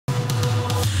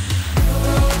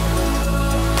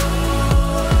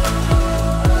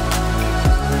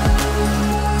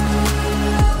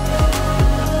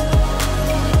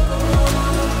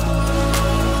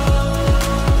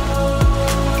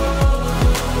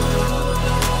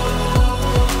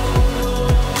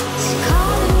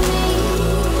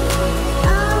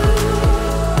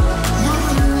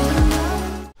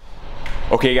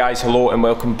Okay guys, hello and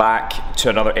welcome back to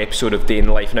another episode of Day in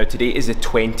the Life. Now today is the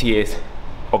 20th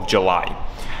of July,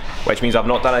 which means I've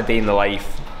not done a day in the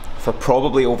life for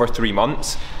probably over 3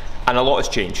 months, and a lot has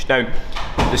changed. Now,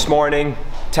 this morning,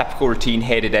 typical routine,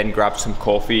 headed in, grabbed some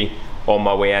coffee on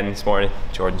my way in this morning.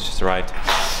 Jordan's just arrived.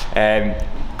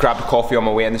 Grabbed a coffee on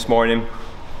my way in this morning.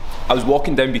 I was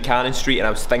walking down Buchanan Street and I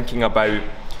was thinking about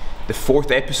the 4th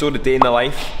episode of Day in the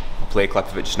Life. I'll play a clip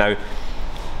of it just now.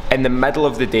 In the middle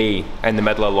of the day, in the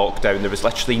middle of lockdown, there was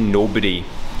literally nobody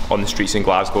on the streets in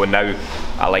Glasgow, and now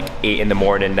at like 8 in the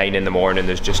morning, 9 in the morning,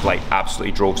 there's just like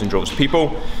absolutely droves and droves of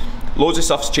people. Loads of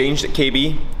stuff's changed at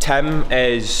KB.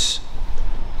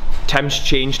 Tim's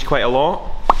changed quite a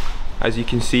lot, as you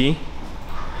can see.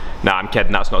 Nah, I'm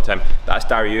kidding, that's not Tim. That's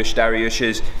Dariush.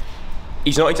 Dariush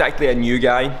he's not exactly a new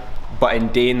guy, but in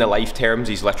day in the life terms,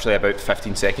 he's literally about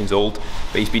 15 seconds old,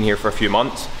 but he's been here for a few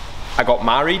months. I got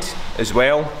married as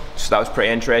well, so that was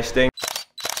pretty interesting.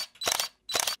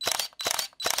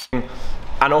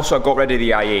 And also I got rid of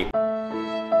the i8.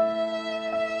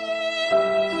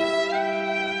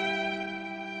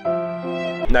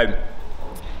 Now,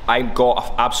 I got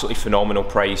an absolutely phenomenal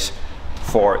price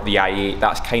for the i8.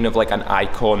 That's kind of like an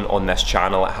icon on this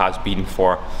channel. It has been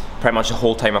for pretty much the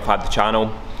whole time I've had the channel.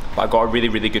 But I got a really,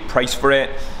 really good price for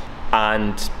it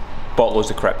and bought loads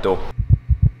of crypto.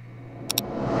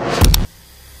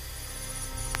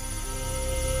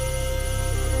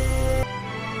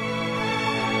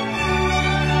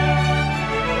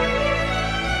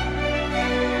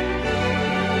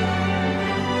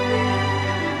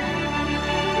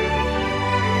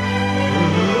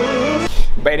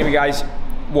 But anyway guys,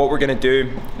 what we're going to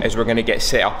do is we're going to get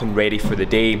set up and ready for the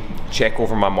day, check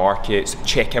over my markets,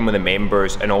 check in with the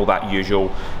members and all that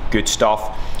usual good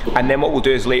stuff. And then what we'll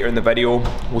do is later in the video,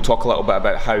 we'll talk a little bit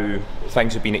about how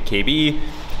things have been at KB,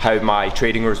 how my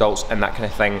trading results and that kind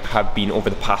of thing have been over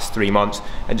the past 3 months,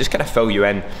 and just kind of fill you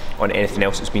in on anything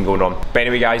else that's been going on. But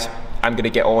anyway guys, I'm going to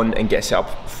get on and get set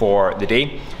up for the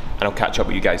day, and I'll catch up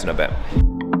with you guys in a bit.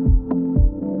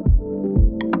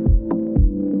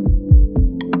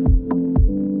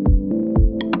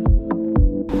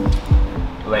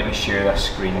 Let me share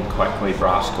this screen quickly,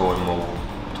 Brasco, and we'll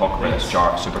talk about this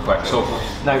chart super quick. So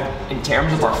now, in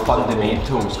terms of our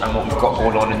fundamentals and what we've got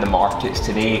going on in the markets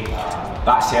today,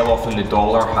 that sell-off in the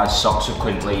dollar has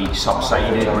subsequently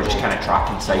subsided. We're just kind of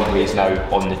tracking sideways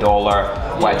now on the dollar,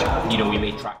 which, you know, we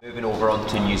may track. Moving over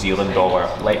onto New Zealand dollar,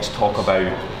 let's talk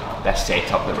about this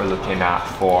setup that we're looking at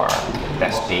for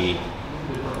this day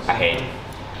ahead.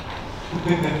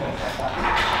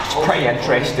 It's pretty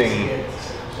interesting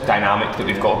dynamic that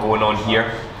we've got going on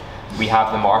here. We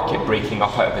have the market breaking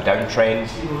up out of a downtrend.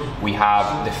 We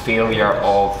have the failure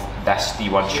of this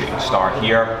D1 shooting star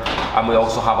here, and we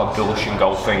also have a bullish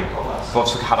engulfing. We've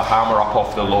also had a hammer up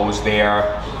off the lows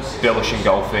there, bullish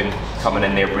engulfing, coming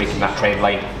in there, breaking that trend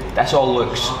line. This all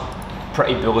looks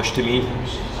pretty bullish to me.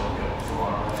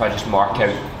 If I just mark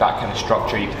out that kind of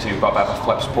structure, you can see we've got a bit of a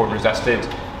flip support resisted.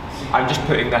 I'm just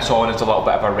putting this on as a little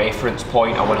bit of a reference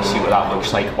point. I want to see what that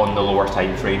looks like on the lower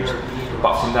time frames.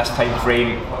 But from this time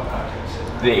frame,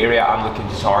 the area I'm looking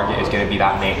to target is going to be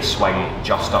that next swing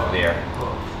just up there.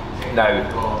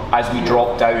 Now, as we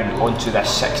drop down onto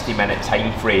this 60-minute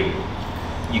time frame,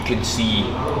 you can see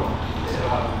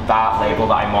that level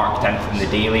that I marked in from the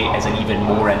daily is an even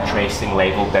more interesting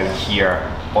level down here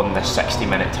on the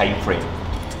 60-minute time frame.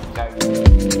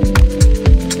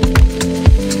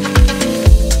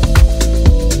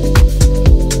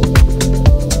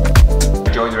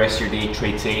 Enjoy the rest of your day,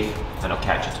 trade safe, and I'll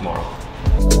catch you tomorrow.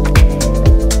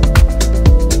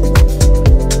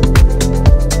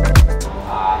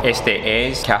 Este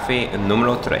es café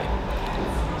número 3.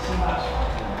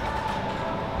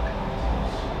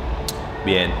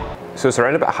 Bien. So it's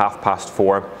around about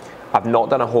 4:30. I've not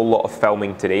done a whole lot of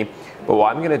filming today, but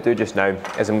what I'm going to do just now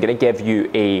is I'm going to give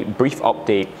you a brief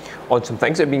update on some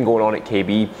things that have been going on at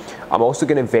KB. I'm also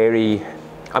going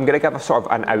to give a sort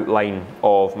of an outline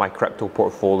of my crypto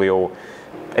portfolio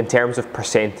in terms of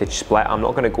percentage split. I'm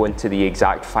not going to go into the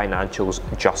exact financials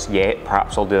just yet.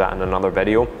 Perhaps I'll do that in another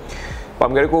video. But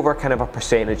I'm going to go over kind of a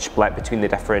percentage split between the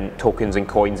different tokens and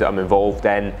coins that I'm involved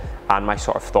in, and my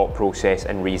sort of thought process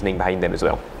and reasoning behind them as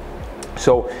well.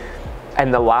 So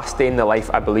in the last day in the life,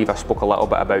 I believe I spoke a little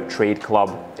bit about Trade Club,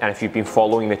 and if you've been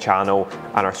following the channel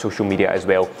and our social media as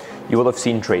well, you will have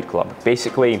seen Trade Club.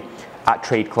 Basically, at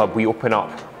Trade Club, we open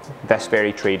up this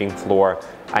very trading floor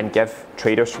and give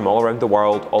traders from all around the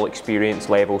world, all experience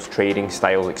levels, trading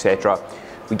styles, etc.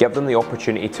 We give them the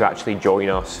opportunity to actually join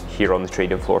us here on the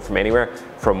trading floor from anywhere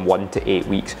from 1 to 8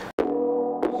 weeks.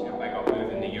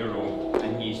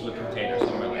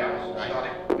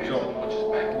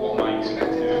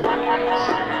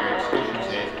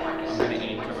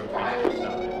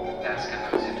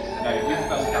 Now, we've built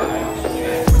that out, it's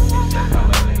just a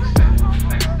little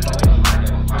expensive, but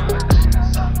like you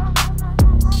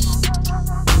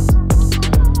can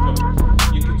get on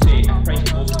so you could say if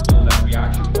price goes below this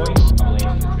reaction point, I will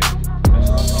end the trade. Now,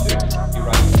 so what you do, you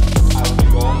write, I will be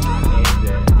wrong and end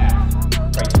it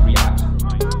if price reacts for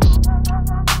mine.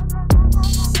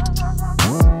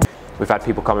 We've had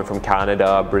people coming from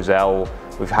Canada, Brazil.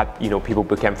 We've had people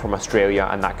book in from Australia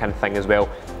and that kind of thing as well,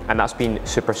 and that's been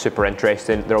super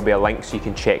interesting. There will be a link so you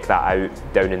can check that out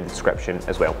down in the description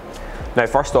as well. Now,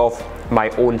 first off,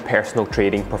 my own personal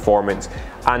trading performance,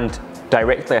 and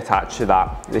directly attached to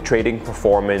that, the trading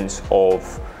performance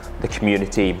of the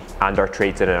community and our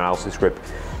trades and analysis group.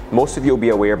 Most of you will be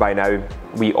aware by now,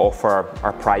 we offer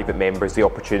our private members the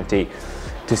opportunity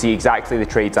to see exactly the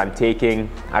trades I'm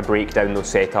taking. I break down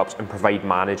those setups and provide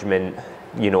management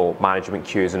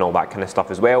cues and all that kind of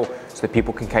stuff as well, so that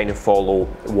people can kind of follow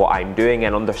what I'm doing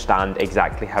and understand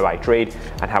exactly how I trade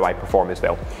and how I perform as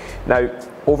well. Now,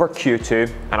 over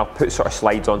Q2, and I'll put sort of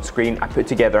slides on screen, I put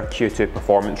together a Q2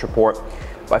 performance report,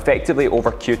 but effectively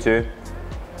over Q2,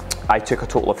 I took a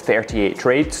total of 38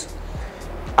 trades.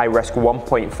 I risked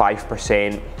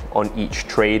 1.5% on each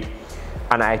trade,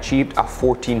 and I achieved a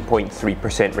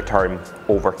 14.3% return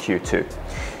over Q2.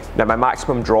 Now, my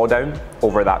maximum drawdown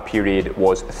over that period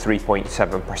was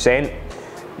 3.7%.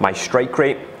 My strike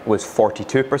rate was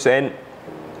 42%.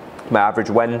 My average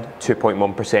win,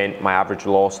 2.1%. My average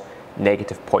loss,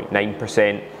 negative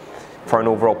 0.9%, for an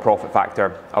overall profit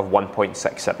factor of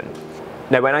 1.67.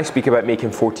 Now, when I speak about making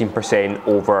 14%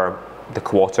 over the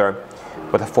quarter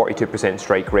with a 42%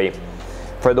 strike rate,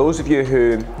 for those of you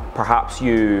who perhaps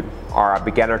you are a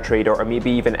beginner trader or maybe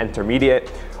even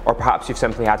intermediate, or perhaps you've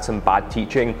simply had some bad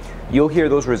teaching, you'll hear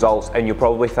those results and you'll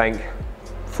probably think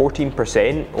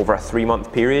 14% over a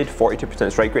 3-month period,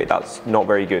 42% strike rate, that's not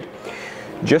very good.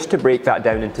 Just to break that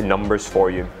down into numbers for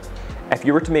you, if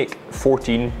you were to make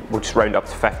 14, we'll just round up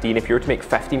to 15, if you were to make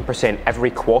 15%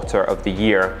 every quarter of the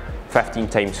year, 15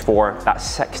 times 4, that's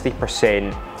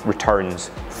 60% returns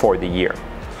for the year.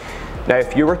 Now,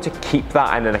 if you were to keep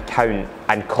that in an account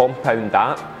and compound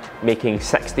that, making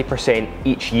 60%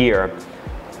 each year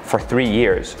for 3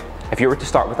 years, if you were to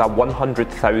start with a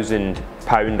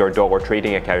 £100,000 or dollar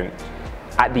trading account,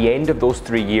 at the end of those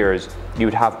 3 years, you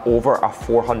would have over a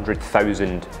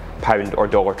 £400,000 or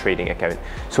dollar trading account.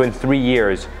 So in 3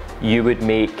 years, you would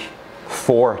make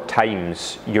 4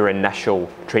 times your initial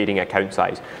trading account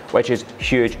size, which is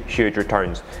huge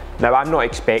returns. Now, I'm not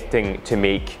expecting to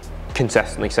make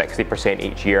consistently 60%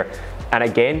 each year. And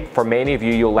again, for many of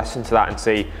you, you'll listen to that and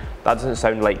say, that doesn't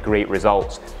sound like great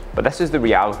results. But this is the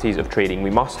realities of trading. We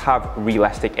must have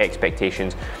realistic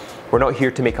expectations. We're not here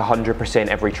to make 100%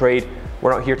 every trade.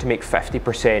 We're not here to make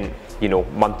 50%,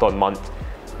 month on month.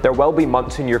 There will be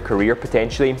months in your career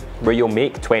potentially where you'll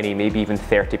make 20, maybe even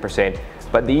 30%,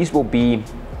 but these will be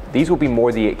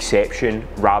more the exception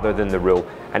rather than the rule.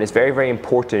 And it's very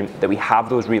important that we have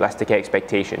those realistic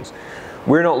expectations.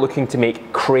 We're not looking to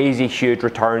make crazy huge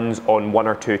returns on 1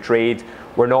 or 2 trades.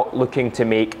 We're not looking to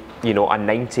make, a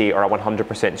 90 or a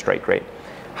 100% strike rate.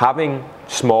 Having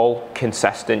small,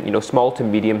 consistent, small to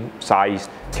medium sized,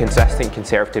 consistent,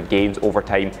 conservative gains over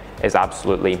time is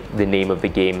absolutely the name of the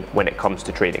game when it comes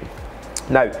to trading.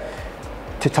 Now,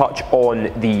 to touch on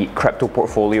the crypto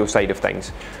portfolio side of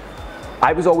things,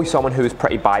 I was always someone who was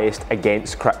pretty biased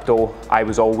against crypto. I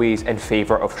was always in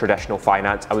favor of traditional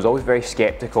finance. I was always very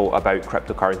skeptical about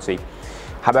cryptocurrency.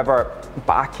 However,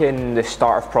 back in the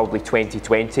start of probably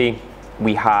 2020,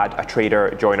 we had a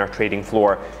trader join our trading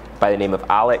floor by the name of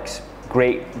Alex.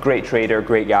 Great trader,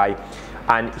 great guy.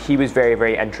 And he was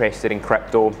very interested in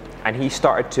crypto. And he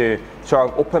started to sort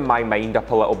of open my mind up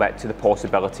a little bit to the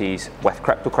possibilities with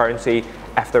cryptocurrency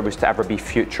if there was to ever be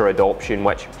future adoption,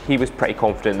 which he was pretty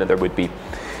confident that there would be.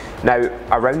 Now,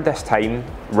 around this time,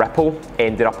 Ripple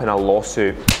ended up in a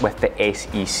lawsuit with the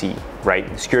SEC, right?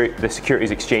 The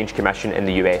Securities Exchange Commission in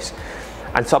the US.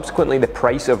 And subsequently, the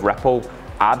price of Ripple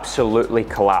absolutely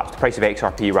collapsed. The price of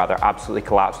XRP rather absolutely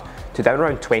collapsed to down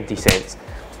around 20 cents.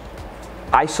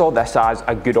 I saw this as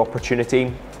a good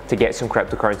opportunity to get some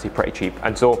cryptocurrency pretty cheap.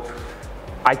 And so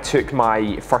I took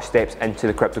my first steps into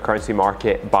the cryptocurrency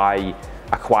market by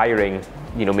acquiring,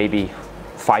 maybe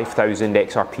 5,000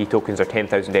 XRP tokens or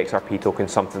 10,000 XRP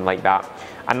tokens, something like that.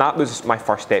 And that was my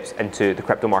first steps into the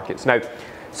crypto markets. Now,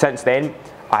 since then,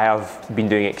 I have been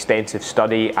doing extensive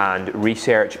study and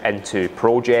research into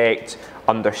projects,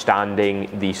 understanding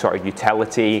the sort of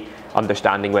utility,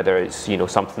 understanding whether it's,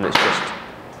 something that's just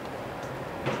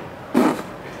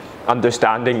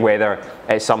understanding whether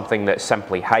it's something that's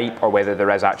simply hype or whether there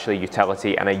is actually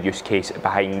utility and a use case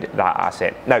behind that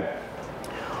asset. Now,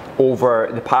 over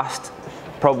the past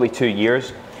probably 2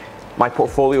 years, my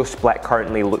portfolio split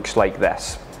currently looks like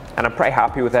this. And I'm pretty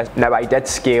happy with this. Now, I did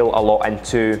scale a lot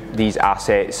into these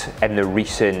assets in the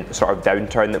recent sort of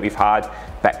downturn that we've had.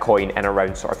 Bitcoin in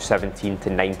around sort of $17,000 to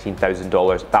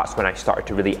 $19,000. That's when I started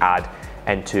to really add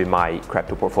into my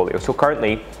crypto portfolio. So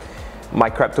currently, my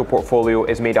crypto portfolio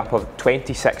is made up of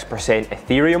 26%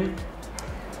 Ethereum,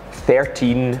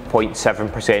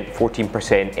 13.7%,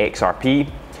 14% XRP,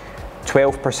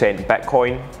 12%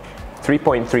 Bitcoin,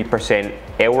 3.3%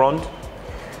 Elrond.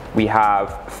 We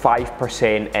have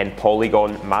 5% in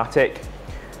Polygon Matic,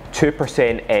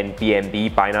 2% in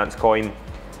BNB Binance Coin,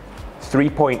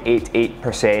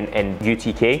 3.88% in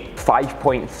UTK,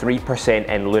 5.3%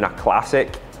 in Luna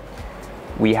Classic.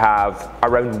 We have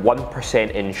around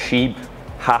 1% in SHIB,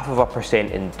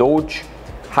 0.5% in Doge,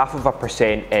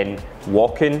 0.5% in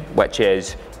Woken, which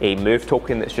is a Move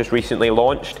token that's just recently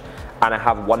launched, and I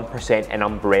have 1% in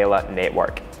Umbrella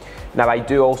Network. Now, I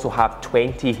do also have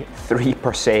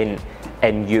 23%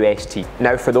 in UST.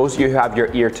 Now, for those of you who have your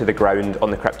ear to the ground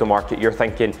on the crypto market, you're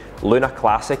thinking, Luna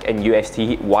Classic and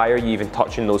UST, why are you even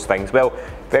touching those things? Well,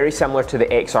 very similar to the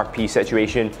XRP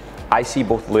situation, I see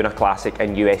both Luna Classic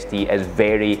and UST as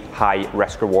very high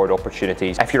risk reward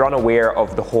opportunities. If you're unaware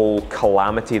of the whole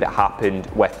calamity that happened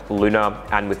with Luna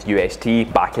and with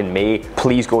UST back in May,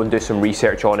 please go and do some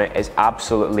research on it. It's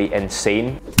absolutely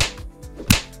insane.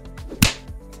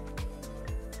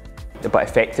 But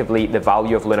effectively, the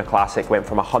value of Luna Classic went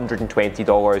from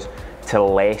 $120 to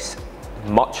less,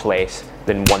 much less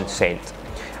than 1 cent.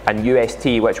 And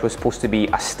UST, which was supposed to be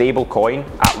a stable coin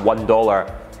at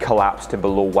 $1, collapsed to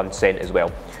below 1 cent as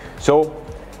well. So,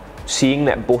 seeing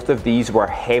that both of these were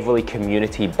heavily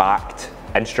community-backed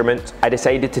instruments, I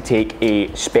decided to take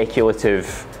a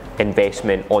speculative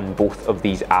investment on both of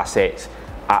these assets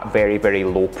at very, very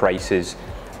low prices.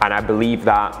 And I believe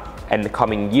that in the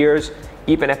coming years,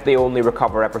 even if they only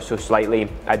recover ever so slightly,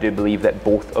 I do believe that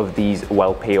both of these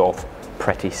will pay off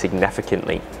pretty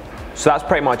significantly. So that's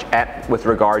pretty much it with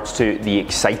regards to the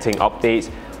exciting updates.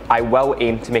 I will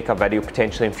aim to make a video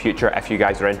potentially in future if you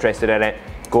guys are interested in it,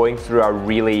 going through a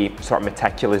really sort of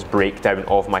meticulous breakdown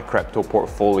of my crypto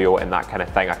portfolio and that kind of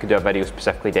thing. I could do a video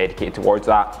specifically dedicated towards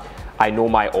that. I know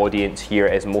my audience here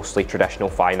is mostly traditional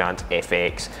finance,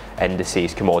 FX,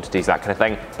 indices, commodities, that kind of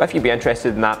thing. But if you'd be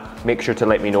interested in that, make sure to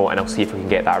let me know and I'll see if we can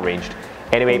get that arranged.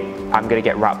 Anyway, I'm gonna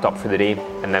get wrapped up for the day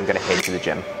and then I'm gonna head to the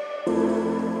gym.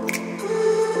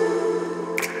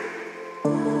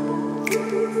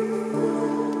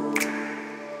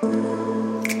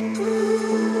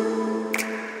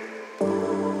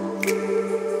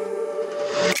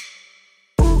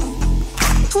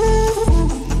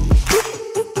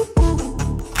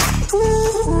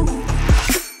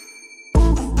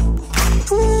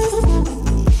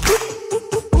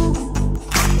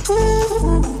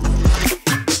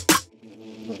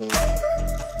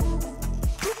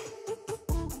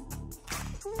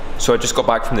 So I just got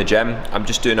back from the gym. I'm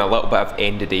just doing a little bit of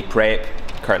end of day prep,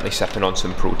 currently sipping on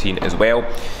some protein as well.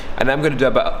 And then I'm gonna do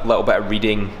a little bit of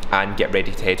reading and get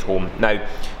ready to head home. Now,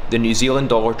 the New Zealand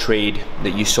dollar trade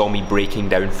that you saw me breaking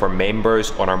down for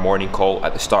members on our morning call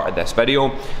at the start of this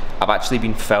video, I've actually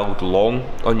been filled long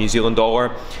on New Zealand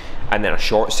dollar, and then a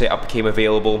short setup became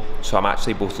available. So I'm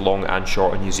actually both long and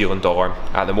short on New Zealand dollar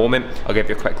at the moment. I'll give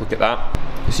you a quick look at that.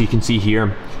 So you can see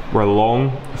here, we're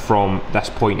long from this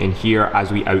point in here as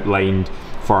we outlined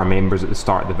for our members at the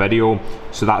start of the video.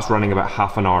 So that's running about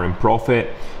half an hour in profit.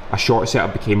 A short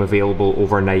setup became available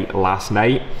overnight last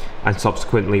night, and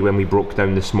subsequently when we broke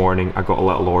down this morning, I got a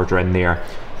little order in there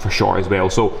for short as well.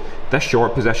 So this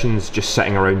short position's just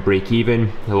sitting around break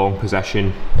even, the long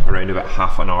position around about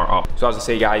half an hour up. So as I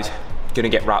say guys, gonna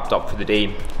get wrapped up for the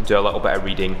day, do a little bit of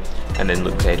reading and then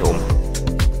look to head home.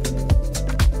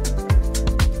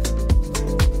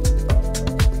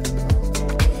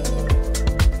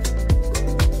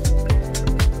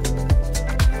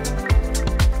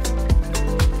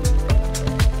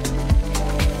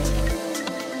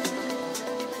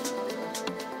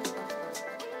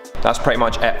 That's pretty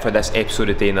much it for this episode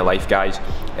of Day in the Life, guys.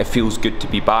 It feels good to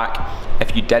be back.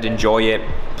 If you did enjoy it,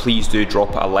 please do drop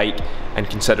it a like and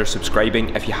consider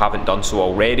subscribing if you haven't done so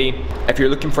already. If you're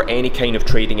looking for any kind of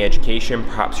trading education,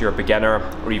 perhaps you're a beginner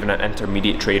or even an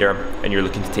intermediate trader and you're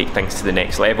looking to take things to the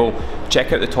next level,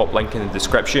 check out the top link in the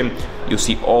description. You'll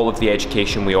see all of the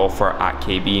education we offer at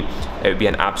KB. It would be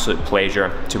an absolute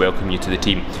pleasure to welcome you to the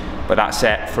team. But that's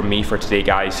it from me for today,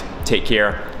 guys. Take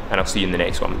care and I'll see you in the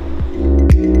next one.